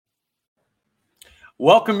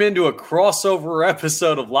Welcome into a crossover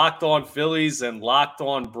episode of Locked On Phillies and Locked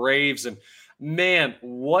On Braves. And man,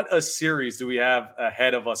 what a series do we have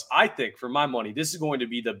ahead of us. I think, for my money, this is going to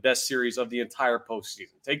be the best series of the entire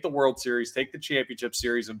postseason. Take the World Series, take the championship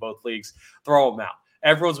series in both leagues, throw them out.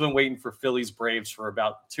 Everyone's been waiting for Phillies Braves for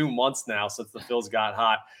about 2 months now since the Phils got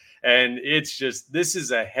hot. And it's just, this is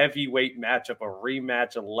a heavyweight matchup, a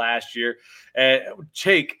rematch of last year.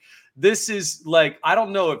 Jake, this is like, I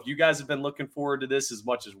don't know if you guys have been looking forward to this as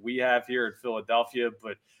much as we have here in Philadelphia,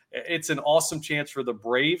 but it's an awesome chance for the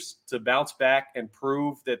Braves to bounce back and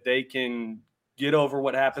prove that they can get over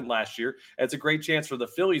what happened last year. It's a great chance for the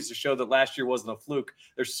Phillies to show that last year wasn't a fluke.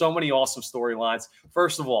 There's so many awesome storylines.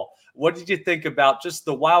 First of all, what did you think about just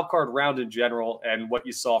the wild card round in general and what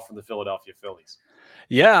you saw from the Philadelphia Phillies?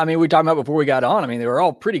 Yeah, I mean, we talked about before we got on. I mean, they were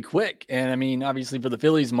all pretty quick. And I mean, obviously for the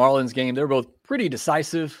Phillies Marlins game, they're both pretty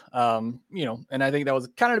decisive. And I think that was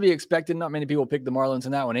kind of to be expected. Not many people picked the Marlins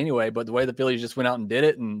in that one anyway, but the way the Phillies just went out and did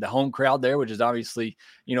it, and the home crowd there, which is obviously,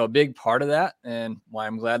 a big part of that. And why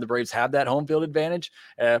I'm glad the Braves have that home field advantage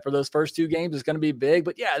for those first two games is going to be big.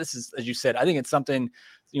 But yeah, this is, as you said, I think it's something,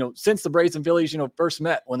 since the Braves and Phillies, first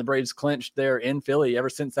met when the Braves clinched there in Philly, ever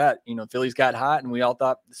since that, Phillies got hot and we all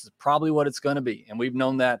thought this is probably what it's going to be. And we've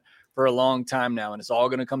known that for a long time now. And it's all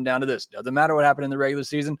going to come down to this. Doesn't matter what happened in the regular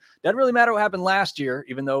season. Doesn't really matter what happened last year,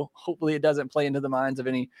 even though hopefully it doesn't play into the minds of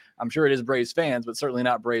any, I'm sure it is Braves fans, but certainly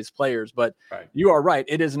not Braves players. But right. You are right.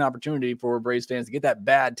 It is an opportunity for Braves fans to get that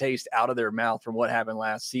bad taste out of their mouth from what happened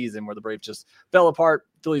last season where the Braves just fell apart.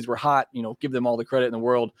 Phillies were hot, give them all the credit in the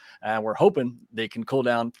world. We're hoping they can cool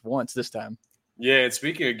down for once this time. Yeah, and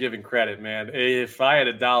speaking of giving credit, man, if I had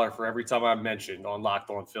 $1 for every time I mentioned on Locked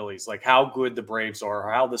On Phillies, like how good the Braves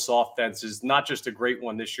are, how this offense is not just a great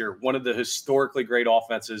one this year, one of the historically great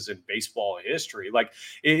offenses in baseball history. Like,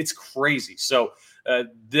 it's crazy. So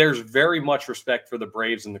there's very much respect for the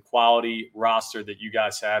Braves and the quality roster that you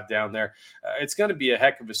guys have down there. It's going to be a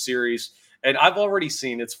heck of a series. And I've already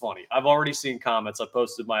seen, it's funny, I've already seen comments. I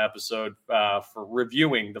posted my episode for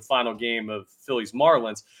reviewing the final game of Phillies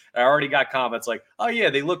Marlins. I already got comments like, oh yeah,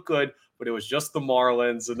 they look good, but it was just the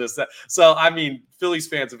Marlins and this, that. So, I mean, Phillies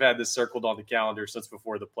fans have had this circled on the calendar since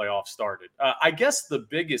before the playoffs started. I guess the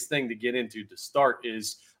biggest thing to get into to start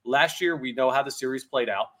is last year, we know how the series played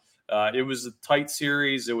out. It was a tight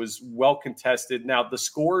series. It was well contested. Now, the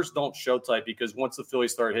scores don't show tight because once the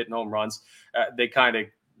Phillies started hitting home runs, they kind of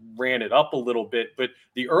ran it up a little bit, but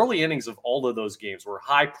the early innings of all of those games were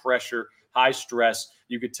high pressure, high stress.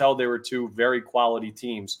 You could tell they were two very quality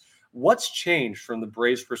teams. What's changed from the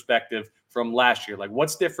Braves' perspective from last year? Like,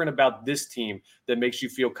 what's different about this team that makes you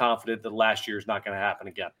feel confident that last year is not going to happen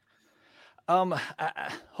again?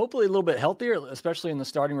 Hopefully a little bit healthier, especially in the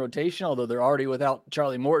starting rotation, although they're already without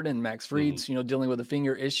Charlie Morton and Max Fried's, dealing with a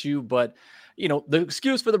finger issue. But, the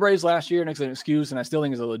excuse for the Braves last year, and it's an excuse, and I still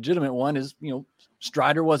think is a legitimate one, is,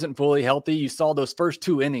 Strider wasn't fully healthy. You saw those first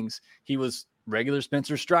 2 innings. He was regular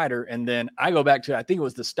Spencer Strider. And then I go back to, I think it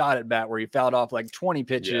was the Stott at bat where he fouled off like 20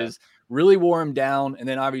 pitches, really wore him down. And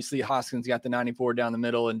then obviously Hoskins got the 94 down the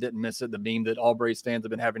middle and didn't miss it. The beam that all Braves fans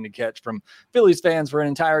have been having to catch from Phillies fans for an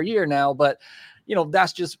entire year now. But,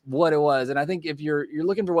 that's just what it was. And I think if you're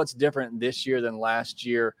looking for what's different this year than last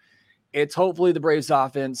year, it's hopefully the Braves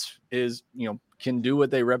offense is, can do what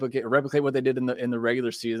they replicate what they did in the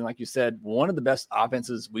regular season. Like you said, one of the best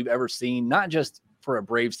offenses we've ever seen, not just for a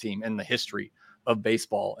Braves team in the history of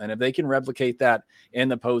baseball. And if they can replicate that in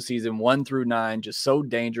the postseason, 1 through 9, just so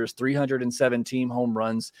dangerous, 317 home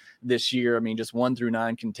runs this year. I mean, just 1 through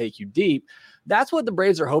 9 can take you deep. That's what the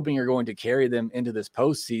Braves are hoping are going to carry them into this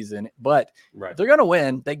postseason. But if they're going to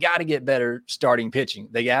win, they got to get better starting pitching.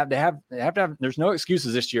 They have to have, there's no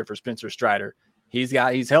excuses this year for Spencer Strider. He's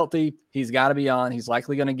healthy. He's got to be on. He's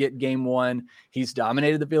likely going to get game 1. He's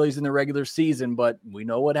dominated the Phillies in the regular season, but we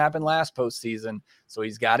know what happened last postseason. So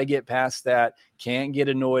he's got to get past that. Can't get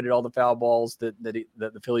annoyed at all the foul balls that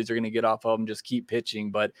the Phillies are going to get off of him. Just keep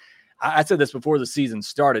pitching. But I said this before the season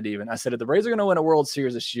started even. I said if the Braves are going to win a World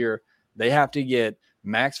Series this year, they have to get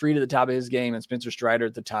Max Fried at the top of his game and Spencer Strider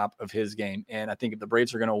at the top of his game. And I think if the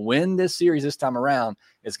Braves are going to win this series this time around,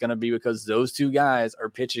 it's going to be because those two guys are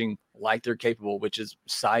pitching like they're capable, which is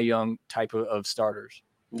Cy Young type of starters.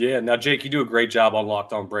 Yeah. Now, Jake, you do a great job on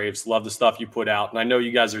Locked On Braves. Love the stuff you put out. And I know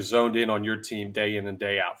you guys are zoned in on your team day in and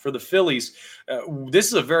day out. For the Phillies, this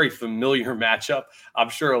is a very familiar matchup. I'm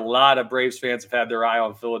sure a lot of Braves fans have had their eye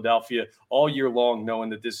on Philadelphia all year long, knowing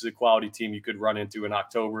that this is a quality team you could run into in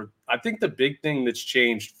October. I think the big thing that's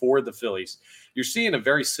changed for the Phillies, you're seeing a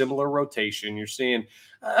very similar rotation. You're seeing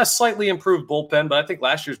a slightly improved bullpen, but I think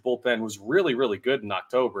last year's bullpen was really, really good in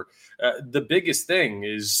October. The biggest thing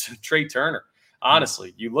is Trey Turner.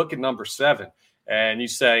 honestly, you look at number 7 and you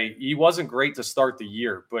say he wasn't great to start the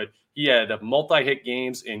year, but he had multi-hit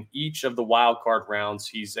games in each of the wild card rounds.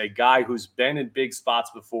 He's a guy who's been in big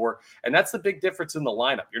spots before, and that's the big difference in the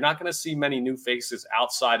lineup. You're not going to see many new faces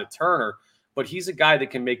outside of Turner, but he's a guy that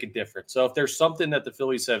can make a difference. So if there's something that the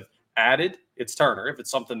Phillies have added, it's Turner. If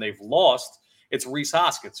it's something they've lost, it's Rhys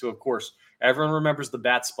Hoskins, who, of course, everyone remembers the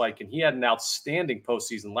bat spike, and he had an outstanding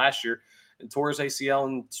postseason last year and tore his ACL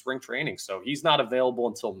in spring training. So he's not available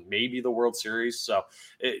until maybe the World Series. So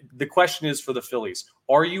the question is for the Phillies,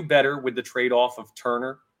 are you better with the trade-off of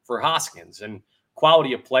Turner for Hoskins? And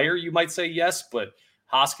quality of player, you might say yes, but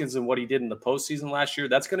Hoskins and what he did in the postseason last year,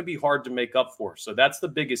 that's going to be hard to make up for. So that's the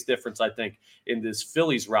biggest difference, I think, in this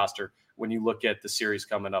Phillies roster when you look at the series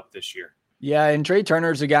coming up this year. Yeah, and Trey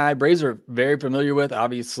Turner's a guy Braves are very familiar with,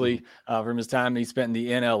 obviously, from his time he spent in the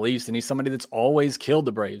NL East, and he's somebody that's always killed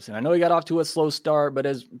the Braves. And I know he got off to a slow start, but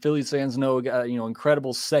as Phillies fans know,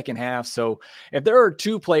 incredible second half. So if there are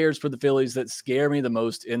 2 players for the Phillies that scare me the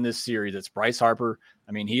most in this series, it's Bryce Harper.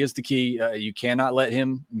 I mean, he is the key. You cannot let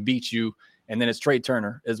him beat you. And then it's Trey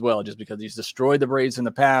Turner as well, just because he's destroyed the Braves in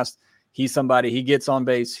the past. He's somebody, he gets on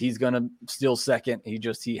base, he's going to steal second.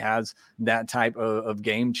 He has that type of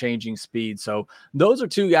game-changing speed. So those are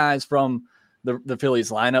 2 guys from the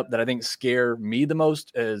Phillies lineup that I think scare me the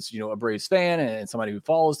most as, a Braves fan and somebody who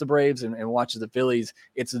follows the Braves and watches the Phillies.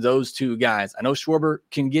 It's those 2 guys. I know Schwarber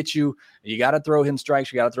can get you. You got to throw him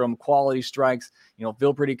strikes. You got to throw him quality strikes.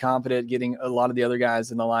 Feel pretty confident getting a lot of the other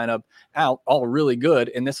guys in the lineup out, all really good.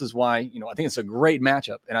 And this is why, I think it's a great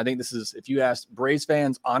matchup. And I think this is, if you ask Braves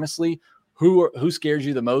fans, honestly, who scares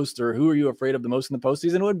you the most or who are you afraid of the most in the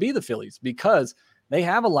postseason, it would be the Phillies, because they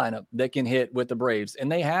have a lineup that can hit with the Braves,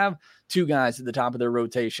 and they have 2 guys at the top of their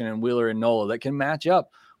rotation, and Wheeler and Nola, that can match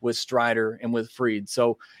up with Strider and with Fried.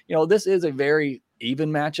 So, this is a very even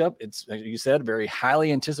matchup. It's, like you said, a very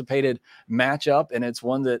highly anticipated matchup, and it's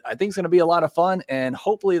one that I think is going to be a lot of fun, and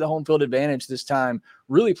hopefully the home field advantage this time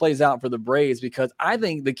really plays out for the Braves, because I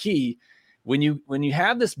think the key when you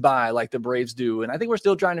have this bye like the Braves do, and I think we're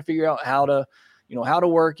still trying to figure out how to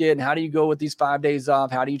work it and how do you go with these 5 days off?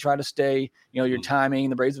 How do you try to stay, your timing?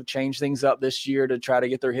 The Braves have changed things up this year to try to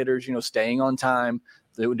get their hitters, staying on time.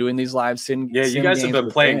 They were doing these live sim. Yeah, you guys have been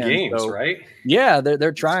playing games, right? Yeah,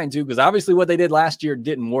 they're trying to, because obviously what they did last year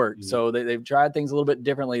didn't work. So they've tried things a little bit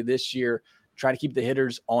differently this year, try to keep the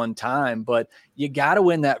hitters on time. But you got to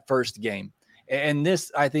win that first game. And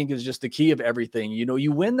this, I think, is just the key of everything.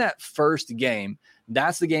 You win that first game.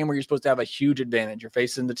 That's the game where you're supposed to have a huge advantage. You're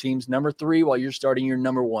facing the team's number 3 while you're starting your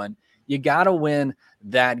number 1. You got to win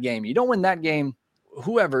that game. You don't win that game,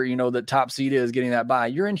 whoever, the top seed is getting that bye,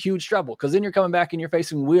 you're in huge trouble, because then you're coming back and you're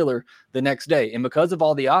facing Wheeler the next day. And because of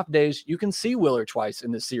all the off days, you can see Wheeler twice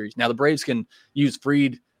in this series. Now, the Braves can use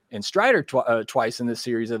Fried and Strider twice in this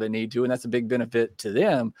series if they need to, and that's a big benefit to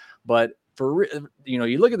them. But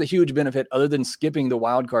you look at the huge benefit other than skipping the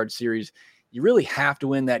wild card series, you really have to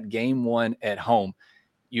win that game 1 at home.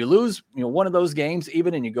 You lose, one of those games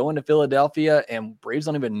even, and you go into Philadelphia and Braves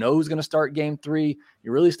don't even know who's going to start game 3,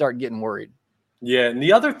 you really start getting worried. Yeah, and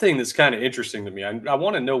the other thing that's kind of interesting to me, I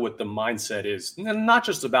want to know what the mindset is, and not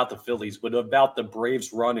just about the Phillies, but about the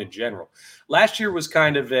Braves run in general. Last year was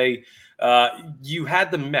kind of you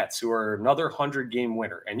had the Mets, who are another 100-game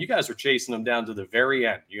winner, and you guys were chasing them down to the very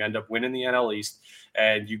end. You end up winning the NL East,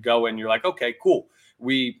 and you go and you're like, okay, cool.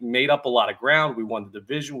 We made up a lot of ground. We won the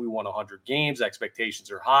division. We won 100 games. Expectations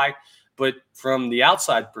are high. But from the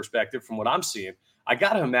outside perspective, from what I'm seeing, I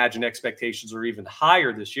got to imagine expectations are even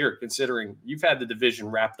higher this year, considering you've had the division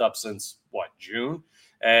wrapped up since, June?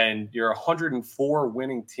 And you're a 104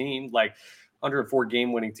 winning team, 104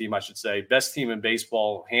 game winning team, I should say. Best team in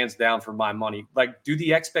baseball, hands down for my money. Do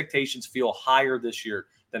the expectations feel higher this year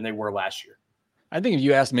than they were last year? I think if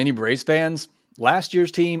you ask many Braves fans, last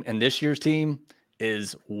year's team and this year's team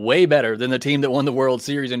is way better than the team that won the World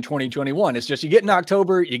Series in 2021. It's just you get in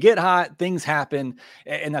October, you get hot, things happen,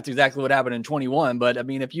 and that's exactly what happened in 21. But, I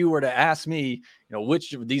mean, if you were to ask me,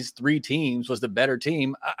 which of these 3 teams was the better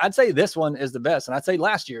team, I'd say this one is the best, and I'd say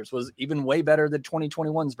last year's was even way better than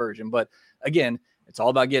 2021's version. But, again, it's all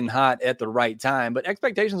about getting hot at the right time. But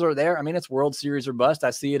expectations are there. I mean, it's World Series or bust.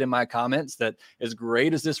 I see it in my comments that as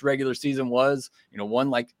great as this regular season was, one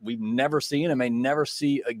like we've never seen and may never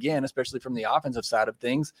see again, especially from the offensive side of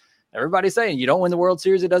things. Everybody's saying you don't win the World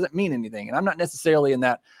Series, it doesn't mean anything. And I'm not necessarily in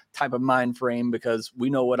that type of mind frame, because we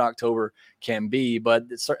know what October can be. But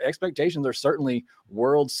expectations are certainly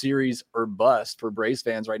World Series or bust for Braves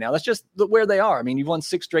fans right now. That's just where they are. I mean, you've won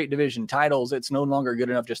 6 straight division titles. It's no longer good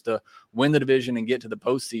enough just to win the division and get to the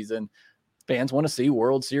postseason. fans want to see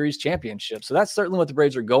World Series championships. So that's certainly what the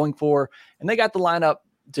Braves are going for. And they got the lineup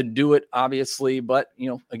to do it, obviously. But,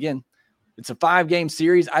 again, it's a 5-game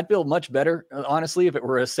series. I'd feel much better, honestly, if it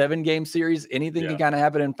were a 7-game series. Anything can kind of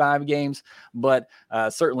happen in 5 games. But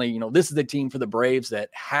certainly, this is the team for the Braves that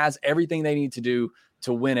has everything they need to do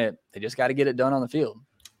to win it. They just got to get it done on the field.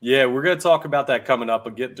 Yeah, we're going to talk about that coming up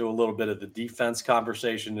and get into a little bit of the defense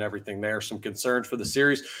conversation and everything there. Some concerns for the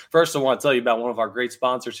series. First, I want to tell you about one of our great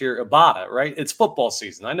sponsors here, Ibotta, right? It's football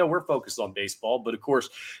season. I know we're focused on baseball, but of course,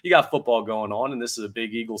 you got football going on, and this is a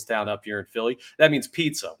big Eagles town up here in Philly. That means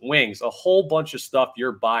pizza, wings, a whole bunch of stuff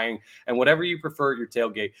you're buying, and whatever you prefer at your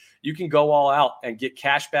tailgate, you can go all out and get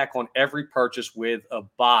cash back on every purchase with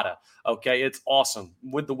Ibotta. Okay, it's awesome.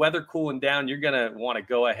 With the weather cooling down, you're going to want to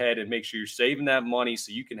go ahead and make sure you're saving that money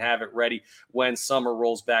so you can have it ready when summer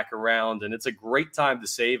rolls back around. And it's a great time to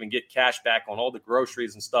save and get cash back on all the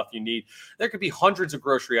groceries and stuff you need. There could be hundreds of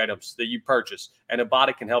grocery items that you purchase, and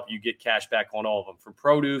Ibotta can help you get cash back on all of them, from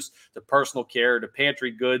produce to personal care to pantry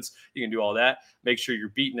goods. You can do all that. Make sure you're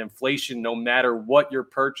beating inflation no matter what you're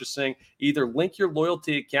purchasing. Either link your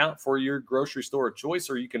loyalty account for your grocery store of choice,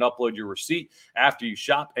 or you can upload your receipt after you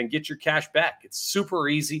shop and get your cash back. It's super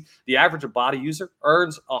easy. The average Ibotta user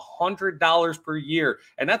earns $100 per year,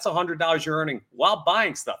 and that's $100 you're earning while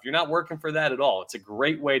buying stuff. You're not working for that at all. It's a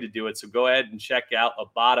great way to do it. So go ahead and check out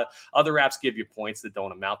Ibotta. Other apps give you points that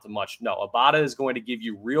don't amount to much. No, Ibotta is going to give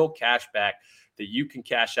you real cash back that you can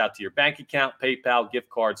cash out to your bank account, PayPal, gift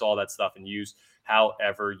cards, all that stuff, and use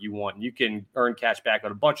however you want. You can earn cash back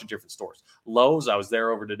at a bunch of different stores. Lowe's, I was there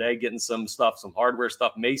over today getting some stuff, some hardware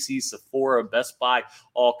stuff, Macy's, Sephora, Best Buy,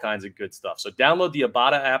 all kinds of good stuff. So download the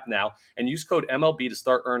Ibotta app now and use code MLB to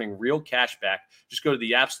start earning real cash back. Just go to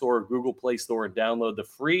the App Store or Google Play Store and download the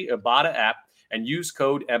free Ibotta app and use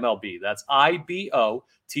code MLB. That's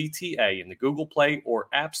IBOTTA in the Google Play or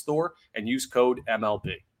App Store, and use code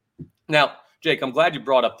MLB. Now, Jake, I'm glad you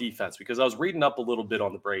brought up defense, because I was reading up a little bit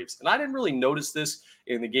on the Braves, and I didn't really notice this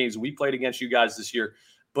in the games we played against you guys this year,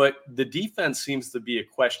 but the defense seems to be a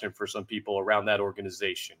question for some people around that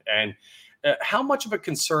organization. And how much of a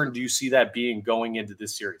concern do you see that being going into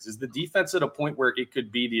this series? Is the defense at a point where it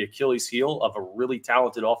could be the Achilles heel of a really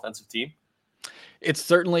talented offensive team? It's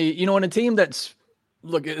certainly, in a team that's,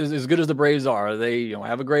 look, as good as the Braves are, they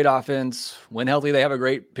have a great offense. When healthy, they have a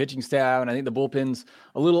great pitching staff, and I think the bullpen's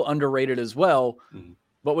a little underrated as well. Mm-hmm.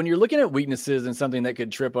 But when you're looking at weaknesses and something that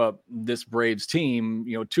could trip up this Braves team,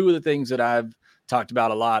 two of the things that I've talked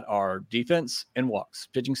about a lot are defense and walks.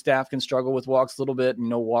 Pitching staff can struggle with walks a little bit.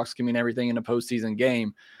 Walks can mean everything in a postseason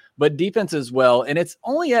game, but defense as well. And it's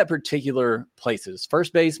only at particular places.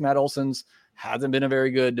 First base, Matt Olson's hasn't been a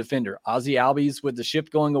very good defender. Ozzie Albies, with the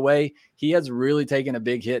ship going away, he has really taken a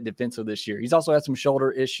big hit defensive this year. He's also had some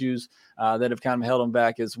shoulder issues that have kind of held him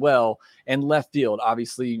back as well. And left field,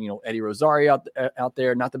 obviously, Eddie Rosario out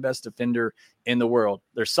there, not the best defender in the world.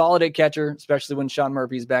 They're solid at catcher, especially when Sean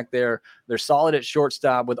Murphy's back there. They're solid at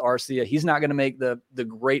shortstop with Arcia. He's not going to make the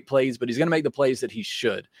great plays, but he's going to make the plays that he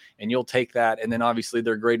should, and you'll take that. And then obviously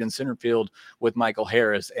they're great in center field with Michael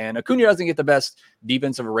Harris. And Acuna doesn't get the best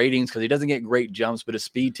defensive ratings because he doesn't get great jumps, but his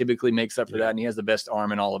speed typically makes up for that, and he has the best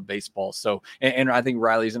arm in all of baseball. So, and I think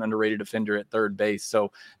Riley's an underrated defender at third base.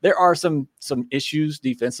 So there are some issues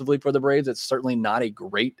defensively for the Braves. It's certainly not a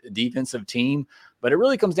great defensive team, but it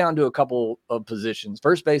really comes down to a couple of positions.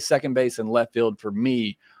 First base, second base, and left field for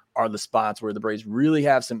me are the spots where the Braves really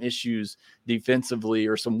have some issues defensively,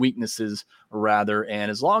 or some weaknesses rather.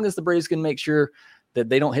 And as long as the Braves can make sure that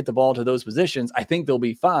they don't hit the ball to those positions, I think they'll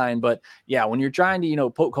be fine. But yeah, when you're trying to,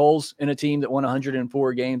 poke holes in a team that won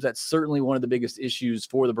 104 games, that's certainly one of the biggest issues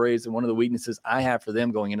for the Braves. And one of the weaknesses I have for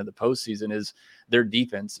them going into the postseason is their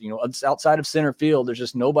defense. Outside of center field, there's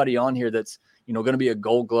just nobody on here that's, going to be a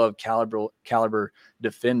Gold Glove caliber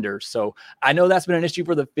defender. So I know that's been an issue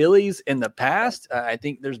for the Phillies in the past. I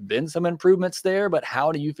think there's been some improvements there, but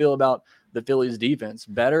how do you feel about the Phillies defense?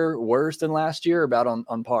 Better, worse than last year, or about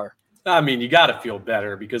on par? I mean, you got to feel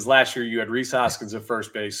better, because last year you had Rhys Hoskins at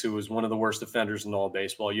first base, who was one of the worst defenders in all of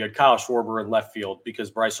baseball. You had Kyle Schwarber in left field because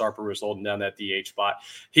Bryce Harper was holding down that DH spot.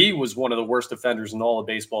 He was one of the worst defenders in all of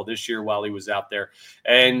baseball this year while he was out there.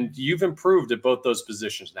 And you've improved at both those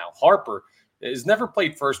positions now. Harper has never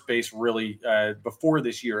played first base really before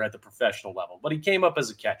this year at the professional level, but he came up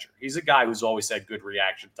as a catcher. He's a guy who's always had good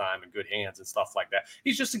reaction time and good hands and stuff like that.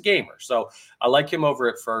 He's just a gamer. So I like him over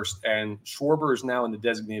at first, and Schwarber is now in the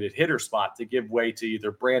designated hitter spot to give way to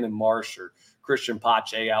either Brandon Marsh or Christian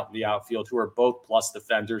Pache out in the outfield, who are both plus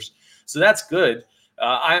defenders. So that's good.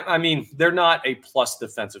 I mean, they're not a plus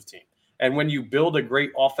defensive team. And when you build a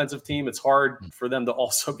great offensive team, it's hard for them to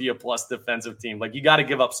also be a plus defensive team. Like, you got to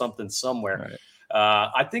give up something somewhere. Right.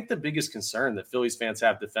 I think the biggest concern that Phillies fans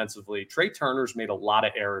have defensively, Trey Turner's made a lot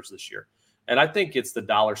of errors this year. And I think it's the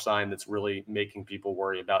dollar sign that's really making people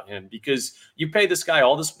worry about him, because you pay this guy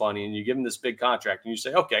all this money and you give him this big contract and you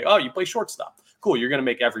say, okay, oh, you play shortstop. Cool. You're going to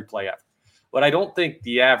make every play ever. What I don't think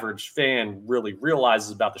the average fan really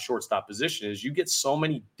realizes about the shortstop position is you get so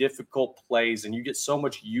many difficult plays and you get so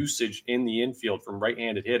much usage in the infield from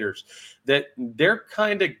right-handed hitters that they're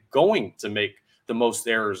kind of going to make the most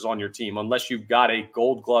errors on your team unless you've got a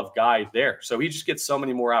gold glove guy there. So he just gets so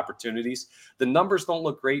many more opportunities. The numbers don't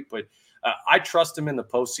look great, but I trust him in the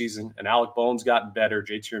postseason, and Alec Bone's gotten better.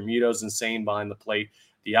 JT Realmuto's insane behind the plate.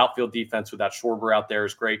 The outfield defense without Schwarber out there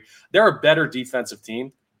is great. They're a better defensive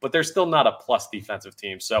team, but they're still not a plus defensive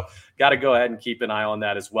team. So got to go ahead and keep an eye on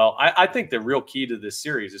that as well. I think the real key to this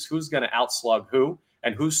series is who's going to outslug who,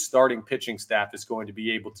 and whose starting pitching staff is going to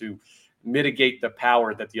be able to mitigate the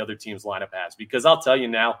power that the other team's lineup has. Because I'll tell you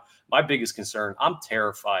now, my biggest concern, I'm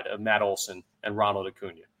terrified of Matt Olson and Ronald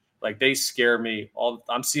Acuna. Like, they scare me.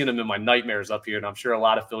 I'm seeing them in my nightmares up here, and I'm sure a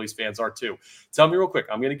lot of Phillies fans are too. Tell me real quick.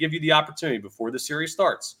 I'm going to give you the opportunity before the series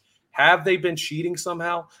starts. Have they been cheating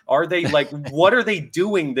somehow? Are they like, what are they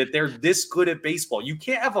doing that they're this good at baseball? You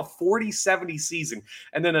can't have a 40-70 season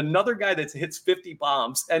and then another guy that hits 50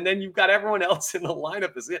 bombs, and then you've got everyone else in the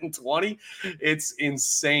lineup is hitting 20. It's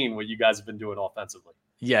insane what you guys have been doing offensively.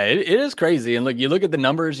 Yeah, it is crazy. And look, you look at the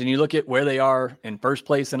numbers and you look at where they are in first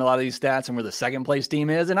place in a lot of these stats and where the second place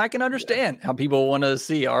team is. And I can understand how people want to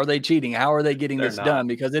see, are they cheating? How are they getting this done?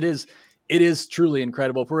 Because it is truly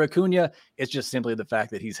incredible. For Acuna, it's just simply the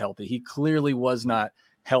fact that he's healthy. He clearly was not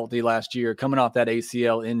healthy last year, coming off that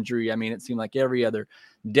ACL injury. I mean, it seemed like every other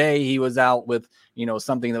day he was out with,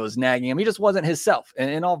 something that was nagging him. He just wasn't himself.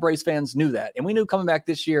 And all Braves fans knew that. And we knew coming back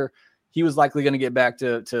this year, he was likely going to get back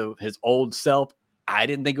to his old self. I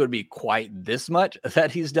didn't think it would be quite this much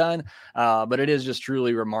that he's done, but it is just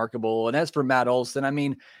truly remarkable. And as for Matt Olson, I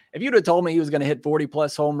mean, if you'd have told me he was going to hit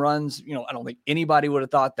 40-plus home runs, I don't think anybody would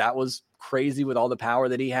have thought that was crazy with all the power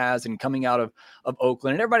that he has and coming out of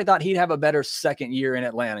Oakland. And everybody thought he'd have a better second year in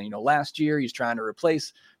Atlanta. Last year he's trying to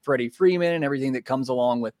replace Freddie Freeman and everything that comes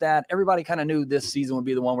along with that. Everybody kind of knew this season would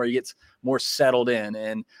be the one where he gets more settled in.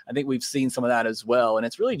 And I think we've seen some of that as well. And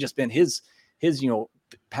it's really just been his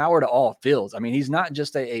power to all fields. I mean, he's not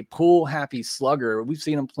just a pool happy slugger. We've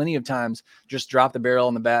seen him plenty of times just drop the barrel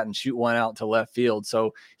on the bat and shoot one out to left field.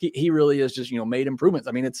 So he really is just, made improvements.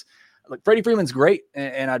 I mean, it's like Freddie Freeman's great,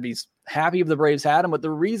 and I'd be happy if the Braves had him. But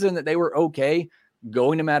the reason that they were okay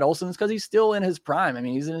going to Matt Olson is because he's still in his prime. I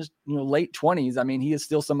mean, he's in his late 20s. I mean, he is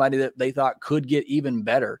still somebody that they thought could get even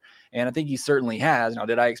better. And I think he certainly has. Now,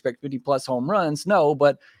 did I expect 50-plus home runs? No,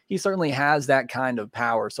 but he certainly has that kind of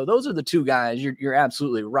power. So those are the two guys. You're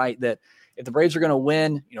absolutely right that if the Braves are going to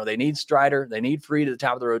win, they need Strider, they need Fried at the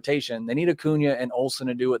top of the rotation, they need Acuna and Olson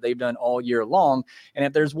to do what they've done all year long. And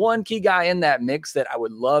if there's one key guy in that mix that I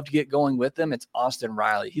would love to get going with them, it's Austin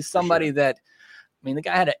Riley. He's somebody that, I mean, the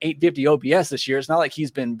guy had an 850 OPS this year. It's not like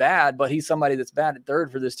he's been bad, but he's somebody that's bad at third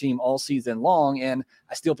for this team all season long. And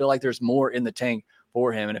I still feel like there's more in the tank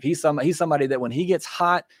for him. And if he's somebody that when he gets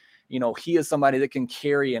hot, he is somebody that can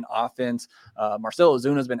carry an offense. Marcell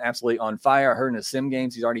Ozuna has been absolutely on fire. I heard in his sim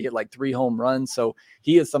games, he's already hit like 3 home runs. So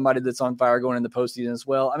he is somebody that's on fire going in the postseason as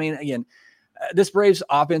well. I mean, again, this Braves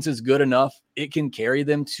offense is good enough. It can carry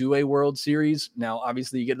them to a World Series. Now,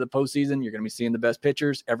 obviously, you get to the postseason, you're going to be seeing the best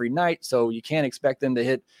pitchers every night. So you can't expect them to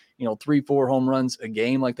hit, 3-4 home runs a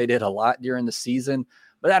game like they did a lot during the season.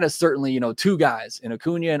 But that is certainly, 2 guys in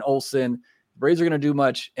Acuna and Olson. Braves are going to do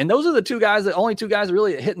much. And those are the only two guys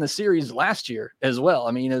really hitting the series last year as well.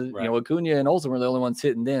 I mean, right. Acuna and Olson were the only ones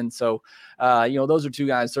hitting then. So, those are 2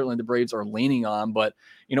 guys certainly the Braves are leaning on. But,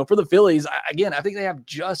 for the Phillies, I think they have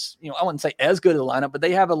just, I wouldn't say as good a lineup, but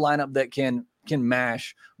they have a lineup that can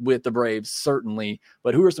mash with the Braves, certainly.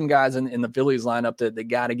 But who are some guys in the Phillies lineup that they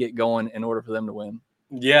got to get going in order for them to win?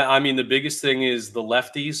 Yeah, I mean, the biggest thing is the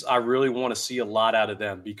lefties. I really want to see a lot out of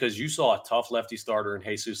them because you saw a tough lefty starter in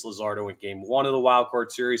Jesus Luzardo in game 1 of the wild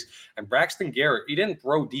card series. And Braxton Garrett, he didn't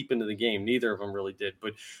throw deep into the game. Neither of them really did.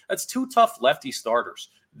 But that's 2 tough lefty starters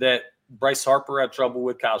that Bryce Harper had trouble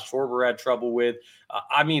with, Kyle Schwarber had trouble with.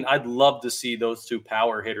 I mean, I'd love to see those 2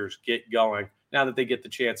 power hitters get going now that they get the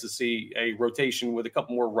chance to see a rotation with a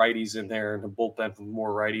couple more righties in there and a bullpen with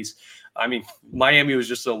more righties. I mean, Miami was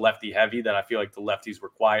just so lefty heavy that I feel like the lefties were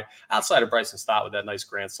quiet outside of Bryson Stott with that nice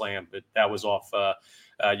grand slam, but that was off.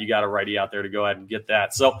 You got a righty out there to go ahead and get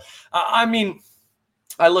that. So, I mean,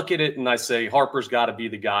 I look at it and I say Harper's got to be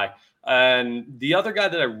the guy. And the other guy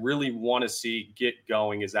that I really want to see get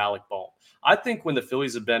going is Alec Bohm. I think when the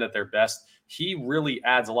Phillies have been at their best, he really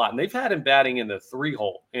adds a lot. And they've had him batting in the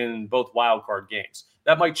 3-hole in both wild card games.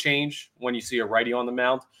 That might change when you see a righty on the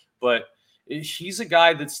mound, but he's a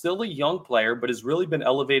guy that's still a young player, but has really been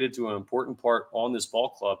elevated to an important part on this ball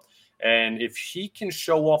club. And if he can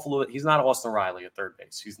show off a little bit, he's not Austin Riley at third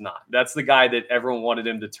base. He's not. That's the guy that everyone wanted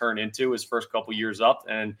him to turn into his first couple years up.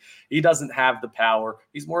 And he doesn't have the power.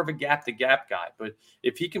 He's more of a gap-to-gap guy. But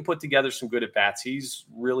if he can put together some good at-bats, he's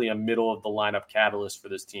really a middle-of-the-lineup catalyst for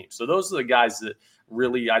this team. So those are the guys that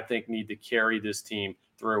really, I think, need to carry this team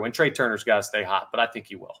through. And Trey Turner's got to stay hot, but I think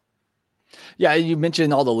he will. Yeah, you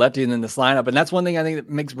mentioned all the lefties in this lineup, and that's one thing I think that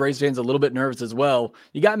makes Braves fans a little bit nervous as well.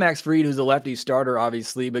 You got Max Fried, who's a lefty starter,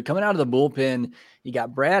 obviously, but coming out of the bullpen, you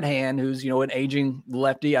got Brad Hand, who's, an aging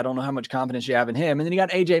lefty. I don't know how much confidence you have in him. And then you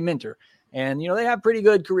got AJ Minter. And, they have pretty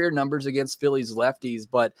good career numbers against Phillies lefties,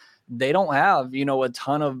 but they don't have, a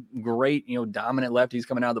ton of great, dominant lefties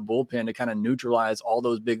coming out of the bullpen to kind of neutralize all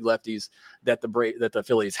those big lefties that the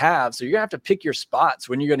Phillies have. So you're gonna have to pick your spots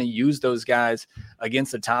when you're going to use those guys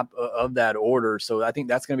against the top of that order. So I think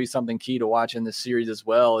that's going to be something key to watch in this series as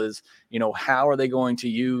well is, how are they going to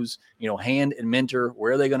use, Hand and Minter?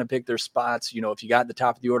 Where are they going to pick their spots? If you got the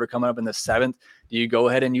top of the order coming up in the 7th, do you go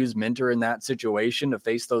ahead and use Minter in that situation to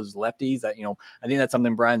face those lefties? That, I think that's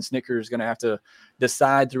something Brian Snitker is going to have to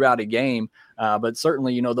decide throughout a game. But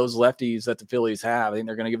certainly, those lefties that the Phillies have, I think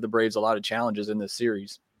they're going to give the Braves a lot of challenges in this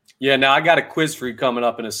series. Yeah, now I got a quiz for you coming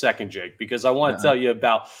up in a second, Jake, because I want to tell you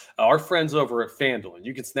about our friends over at FanDuel. And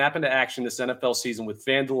you can snap into action this NFL season with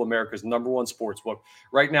FanDuel, America's #1 sportsbook.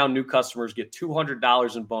 Right now, new customers get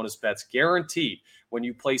 $200 in bonus bets guaranteed when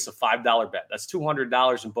you place a $5 bet. That's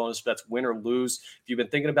 $200 in bonus bets, win or lose. If you've been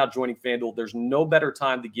thinking about joining FanDuel, there's no better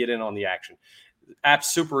time to get in on the action.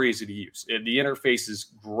 App's super easy to use. The interface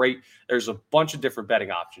is great. There's a bunch of different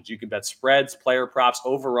betting options. You can bet spreads, player props,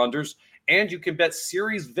 over-unders, and you can bet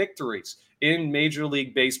series victories in Major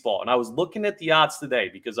League Baseball. And I was looking at the odds today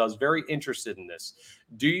because I was very interested in this.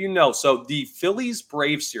 Do you know? So the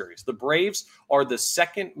Phillies-Braves series, the Braves are the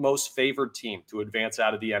second most favored team to advance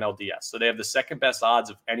out of the NLDS. So they have the second best odds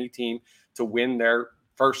of any team to win their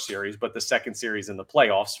first series, but the second series in the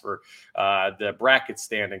playoffs for the bracket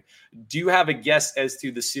standing. Do you have a guess as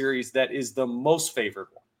to the series that is the most favored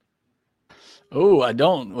one? Oh, I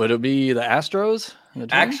don't. Would it be the Astros?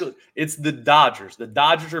 Actually, it's the Dodgers. The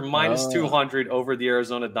Dodgers are minus 200 over the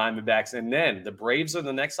Arizona Diamondbacks. And then the Braves are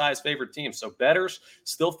the next highest favorite team. So bettors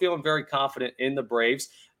still feeling very confident in the Braves.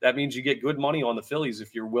 That means you get good money on the Phillies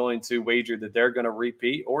if you're willing to wager that they're going to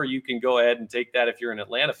repeat, or you can go ahead and take that if you're an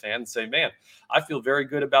Atlanta fan and say, man, I feel very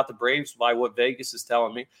good about the Braves by what Vegas is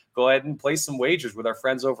telling me. Go ahead and place some wagers with our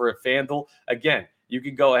friends over at FanDuel. Again, you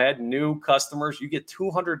can go ahead, new customers, you get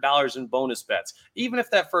 $200 in bonus bets, even if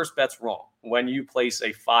that first bet's wrong when you place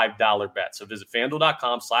a $5 bet. So visit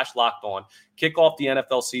FanDuel.com/lockedon, kick off the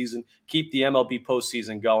NFL season, keep the MLB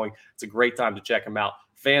postseason going. It's a great time to check them out.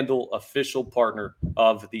 FanDuel, official partner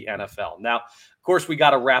of the NFL. Now, of course, we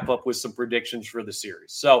got to wrap up with some predictions for the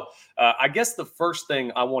series. So I guess the first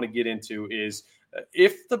thing I want to get into is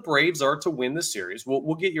if the Braves are to win the series,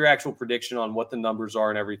 we'll get your actual prediction on what the numbers are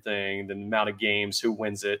and everything, the amount of games, who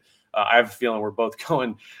wins it. I have a feeling we're both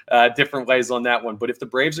going different ways on that one. But if the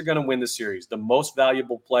Braves are going to win the series, the most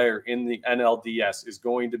valuable player in the NLDS is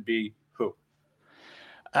going to be who?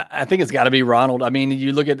 I think it's got to be Ronald. I mean,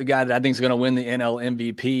 you look at the guy that I think is going to win the NL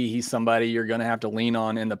MVP. He's somebody you're going to have to lean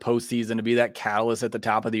on in the postseason to be that catalyst at the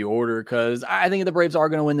top of the order, because I think the Braves are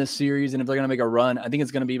going to win this series. And if they're going to make a run, I think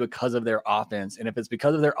it's going to be because of their offense. And if it's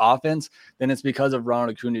because of their offense, then it's because of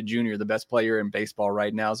Ronald Acuna Jr., the best player in baseball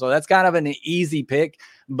right now. So that's kind of an easy pick,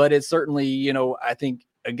 but it's certainly, I think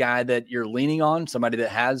a guy that you're leaning on, somebody that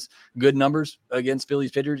has good numbers against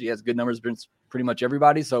Phillies pitchers. He has good numbers against pretty much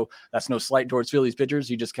everybody. So that's no slight towards Phillies pitchers.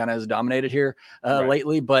 He just kind of has dominated here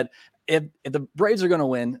lately. But if the Braves are going to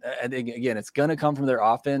win, I think, again, it's going to come from their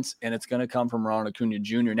offense and it's going to come from Ronald Acuna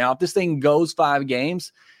Jr. Now, if this thing goes 5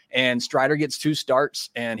 games and Strider gets 2 starts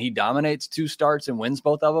and he dominates 2 starts and wins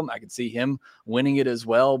both of them, I could see him winning it as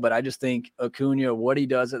well. But I just think Acuna, what he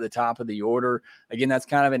does at the top of the order, again, that's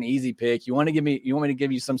kind of an easy pick. You want me to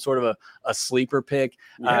give you some sort of a sleeper pick?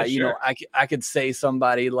 Yeah, sure. I could say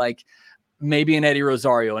somebody like maybe an Eddie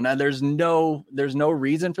Rosario. And there's no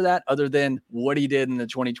reason for that other than what he did in the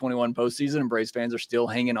 2021 postseason. And Braves fans are still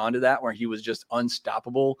hanging on to that, where he was just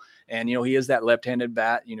unstoppable. And, he is that left-handed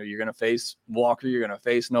bat. You're going to face Walker, you're going to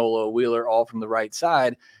face Nola, Wheeler, all from the right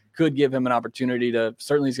side. Could give him an opportunity to,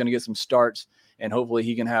 certainly he's going to get some starts, and hopefully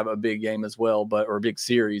he can have a big game as well, or a big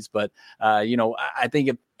series. But, I think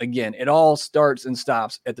again, it all starts and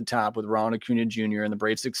stops at the top with Ronald Acuna Jr., and the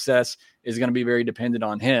Braves' success is going to be very dependent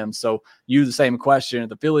on him. So you the same question. If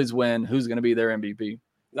the Phillies win, who's going to be their MVP?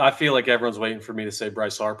 I feel like everyone's waiting for me to say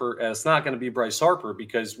Bryce Harper, and it's not going to be Bryce Harper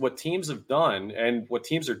because what teams have done and what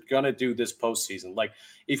teams are going to do this postseason. Like,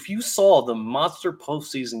 if you saw the monster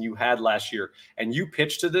postseason you had last year and you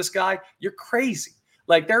pitched to this guy, you're crazy.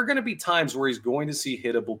 Like, there are going to be times where he's going to see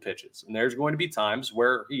hittable pitches, and there's going to be times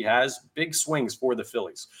where he has big swings for the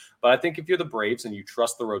Phillies. But I think if you're the Braves and you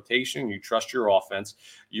trust the rotation, you trust your offense,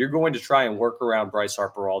 you're going to try and work around Bryce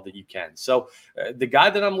Harper all that you can. So the guy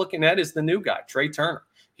that I'm looking at is the new guy, Trey Turner.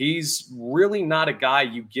 He's really not a guy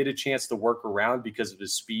you get a chance to work around because of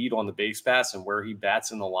his speed on the base pass and where he bats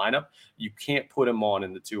in the lineup. You can't put him on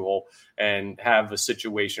in the 2-hole and have a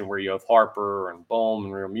situation where you have Harper and Bohm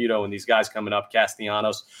and Realmuto and these guys coming up,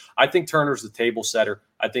 Castellanos. I think Turner's the table setter.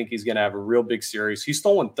 I think he's going to have a real big series. He's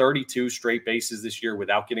stolen 32 straight bases this year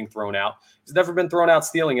without getting thrown out. He's never been thrown out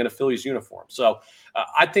stealing in a Phillies uniform. So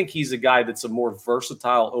I think he's a guy that's a more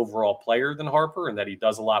versatile overall player than Harper and that he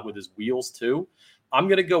does a lot with his wheels too. I'm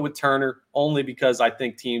going to go with Turner only because I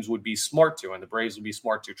think teams would be smart to, and the Braves would be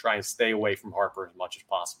smart to try and stay away from Harper as much as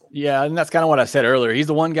possible. Yeah, and that's kind of what I said earlier. He's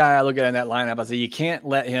the one guy I look at in that lineup. I say you can't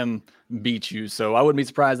let him beat you. So I wouldn't be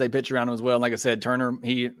surprised they pitch around him as well. And like I said, Turner,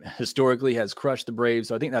 he historically has crushed the Braves.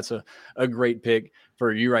 So I think that's a great pick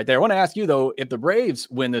for you right there. I want to ask you, though, if the Braves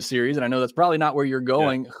win this series, and I know that's probably not where you're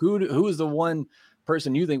going, who is the one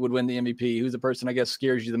person you think would win the MVP? Who's the person, I guess,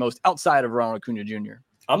 scares you the most outside of Ronald Acuna Jr.?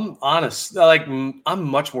 I'm honest. Like, I'm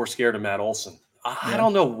much more scared of Matt Olson. I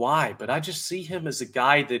don't know why, but I just see him as a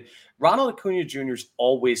guy that Ronald Acuna Jr. is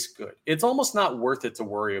always good. It's almost not worth it to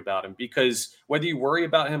worry about him because whether you worry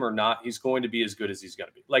about him or not, he's going to be as good as he's going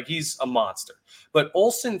to be. Like, he's a monster. But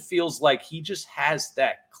Olson feels like he just has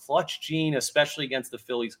that clutch gene, especially against the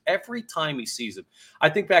Phillies, every time he sees him. I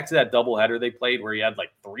think back to that doubleheader they played where he had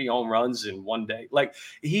like 3 home runs in one day. Like,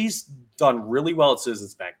 he's done really well at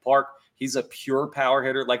Citizens Bank Park. He's a pure power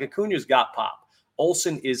hitter. Like, Acuna's got pop.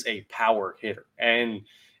 Olson is a power hitter. And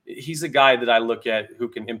he's a guy that I look at who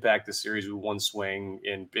can impact the series with one swing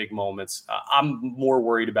in big moments. I'm more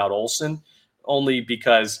worried about Olson only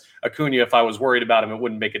because Acuna, if I was worried about him, it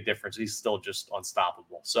wouldn't make a difference. He's still just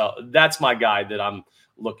unstoppable. So that's my guy that I'm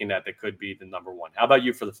looking at that could be the number one. How about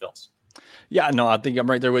you for the Phils? Yeah, no, I think I'm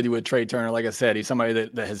right there with you with Trey Turner. Like I said, he's somebody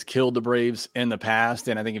that has killed the Braves in the past.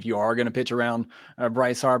 And I think if you are going to pitch around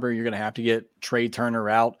Bryce Harper, you're going to have to get Trey Turner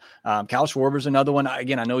out. Kyle Schwarber's another one.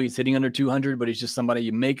 Again, I know he's hitting under 200, but he's just somebody,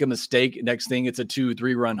 you make a mistake. Next thing, it's a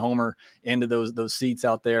 2-3 run homer into those seats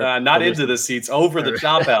out there. Not into the seats, over the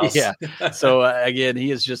chop house. Yeah. So again,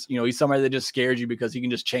 he is just, he's somebody that just scares you because he can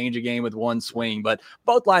just change a game with one swing. But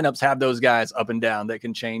both lineups have those guys up and down that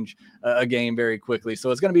can change a game very quickly.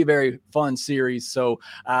 So it's going to be a very fun series. So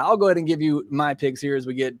I'll go ahead and give you my picks here as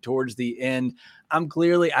we get towards the end.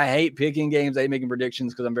 I hate picking games. I hate making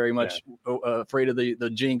predictions because I'm very much afraid of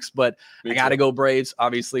the jinx, but I got to go Braves,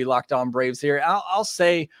 obviously locked on Braves here. I'll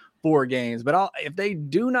say 4 games, but if they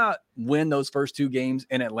do not win those first 2 games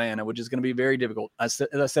in Atlanta, which is going to be very difficult, as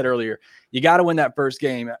I said earlier, you got to win that first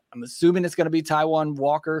game. I'm assuming it's going to be Taijuan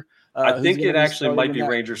Walker. I think it actually might be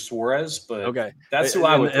Ranger Suarez, but okay, that's who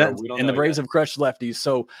I would throw. And the Braves have crushed lefties,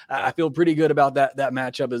 so I feel pretty good about that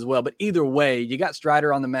matchup as well. But either way, you got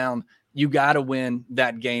Strider on the mound. You got to win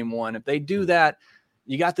that game 1. If they do that,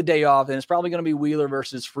 you got the day off, and it's probably going to be Wheeler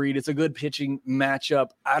versus Fried. It's a good pitching matchup.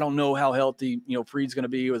 I don't know how healthy Fried's going to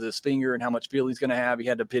be with his finger and how much feel he's going to have. He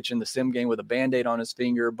had to pitch in the sim game with a Band-Aid on his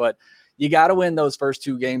finger, but you got to win those first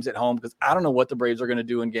 2 games at home because I don't know what the Braves are going to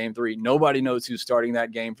do in game 3. Nobody knows who's starting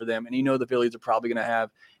that game for them, and the Phillies are probably going to have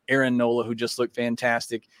Aaron Nola, who just looked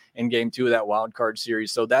fantastic in game 2 of that wild card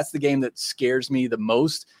series. So that's the game that scares me the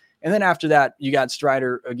most. And then after that, you got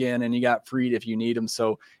Strider again, and you got Fried if you need him.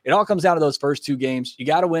 So it all comes down to those first 2 games. You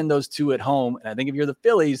got to win those 2 at home. And I think if you're the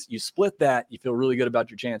Phillies, you split that, you feel really good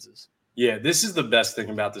about your chances. Yeah, this is the best thing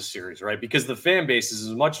about this series, right? Because the fan bases,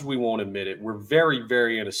 as much as we won't admit it, we're very,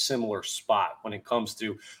 very in a similar spot when it comes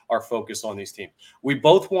to our focus on these teams. We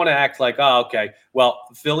both want to act like, okay, well,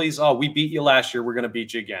 Phillies, we beat you last year, we're going to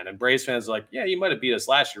beat you again. And Braves fans are like, yeah, you might have beat us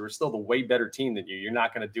last year. We're still the way better team than you. You're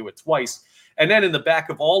not going to do it twice. And then in the back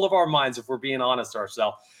of all of our minds, if we're being honest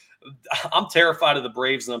ourselves, I'm terrified of the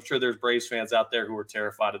Braves, and I'm sure there's Braves fans out there who are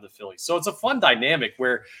terrified of the Phillies. So it's a fun dynamic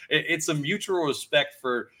where it's a mutual respect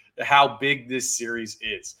for how big this series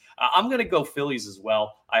is. I'm going to go Phillies as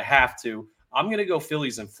well. I have to. I'm going to go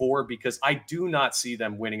Phillies in 4 because I do not see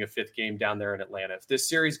them winning a 5th game down there in Atlanta. If this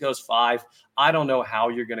series goes 5, I don't know how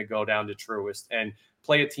you're going to go down to Truist and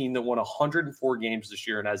play a team that won 104 games this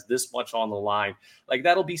year and has this much on the line. Like,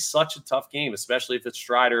 that'll be such a tough game, especially if it's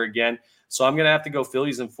Strider again. So I'm going to have to go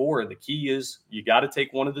Phillies in 4. And the key is you got to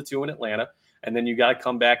take one of the 2 in Atlanta, and then you got to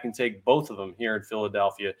come back and take both of them here in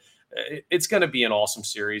Philadelphia. It's going to be an awesome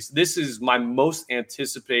series. This is my most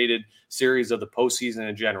anticipated series of the postseason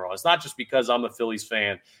in general. It's not just because I'm a Phillies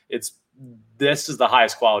fan. This is the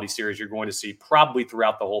highest quality series you're going to see probably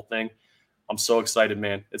throughout the whole thing. I'm so excited,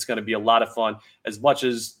 man. It's going to be a lot of fun. As much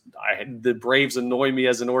as the Braves annoy me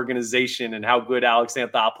as an organization and how good Alex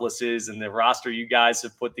Anthopoulos is and the roster you guys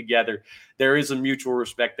have put together, there is a mutual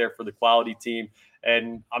respect there for the quality team.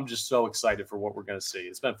 And I'm just so excited for what we're going to see.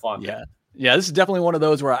 It's been fun. Yeah. Yeah, this is definitely one of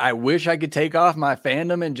those where I wish I could take off my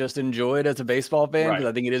fandom and just enjoy it as a baseball fan, because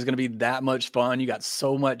I think it is going to be that much fun. You got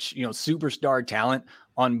so much, superstar talent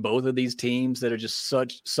on both of these teams that are just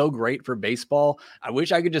so great for baseball. I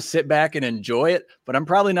wish I could just sit back and enjoy it, but I'm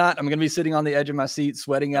probably not. I'm going to be sitting on the edge of my seat,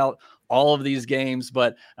 sweating out all of these games,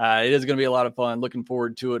 but it is going to be a lot of fun. Looking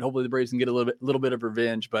forward to it. Hopefully the Braves can get a little bit of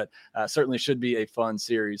revenge, but certainly should be a fun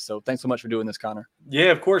series. So thanks so much for doing this, Connor.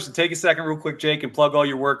 Yeah, of course. And take a second real quick, Jake, and plug all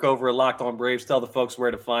your work over at Locked On Braves. Tell the folks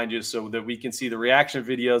where to find you so that we can see the reaction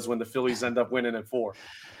videos when the Phillies end up winning in 4.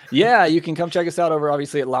 Yeah, you can come check us out over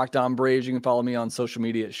obviously at Locked On Braves. You can follow me on social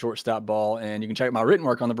media at Shortstop Ball, and you can check out my written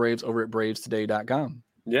work on the Braves over at bravestoday.com.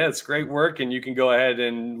 Yeah, it's great work, and you can go ahead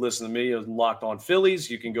and listen to me as Locked On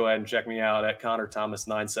Phillies. You can go ahead and check me out at Connor Thomas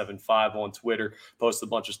 975 on Twitter. Post a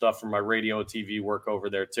bunch of stuff from my radio and TV work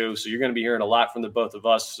over there too. So you're going to be hearing a lot from the both of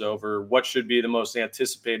us over what should be the most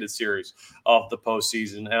anticipated series of the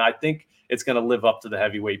postseason, and I think it's going to live up to the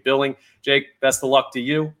heavyweight billing. Jake, best of luck to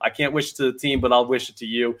you. I can't wish it to the team, but I'll wish it to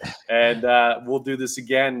you, and we'll do this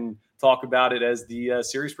again and talk about it as the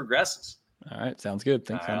series progresses. All right, sounds good.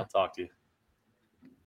 Thanks. I'll talk to you.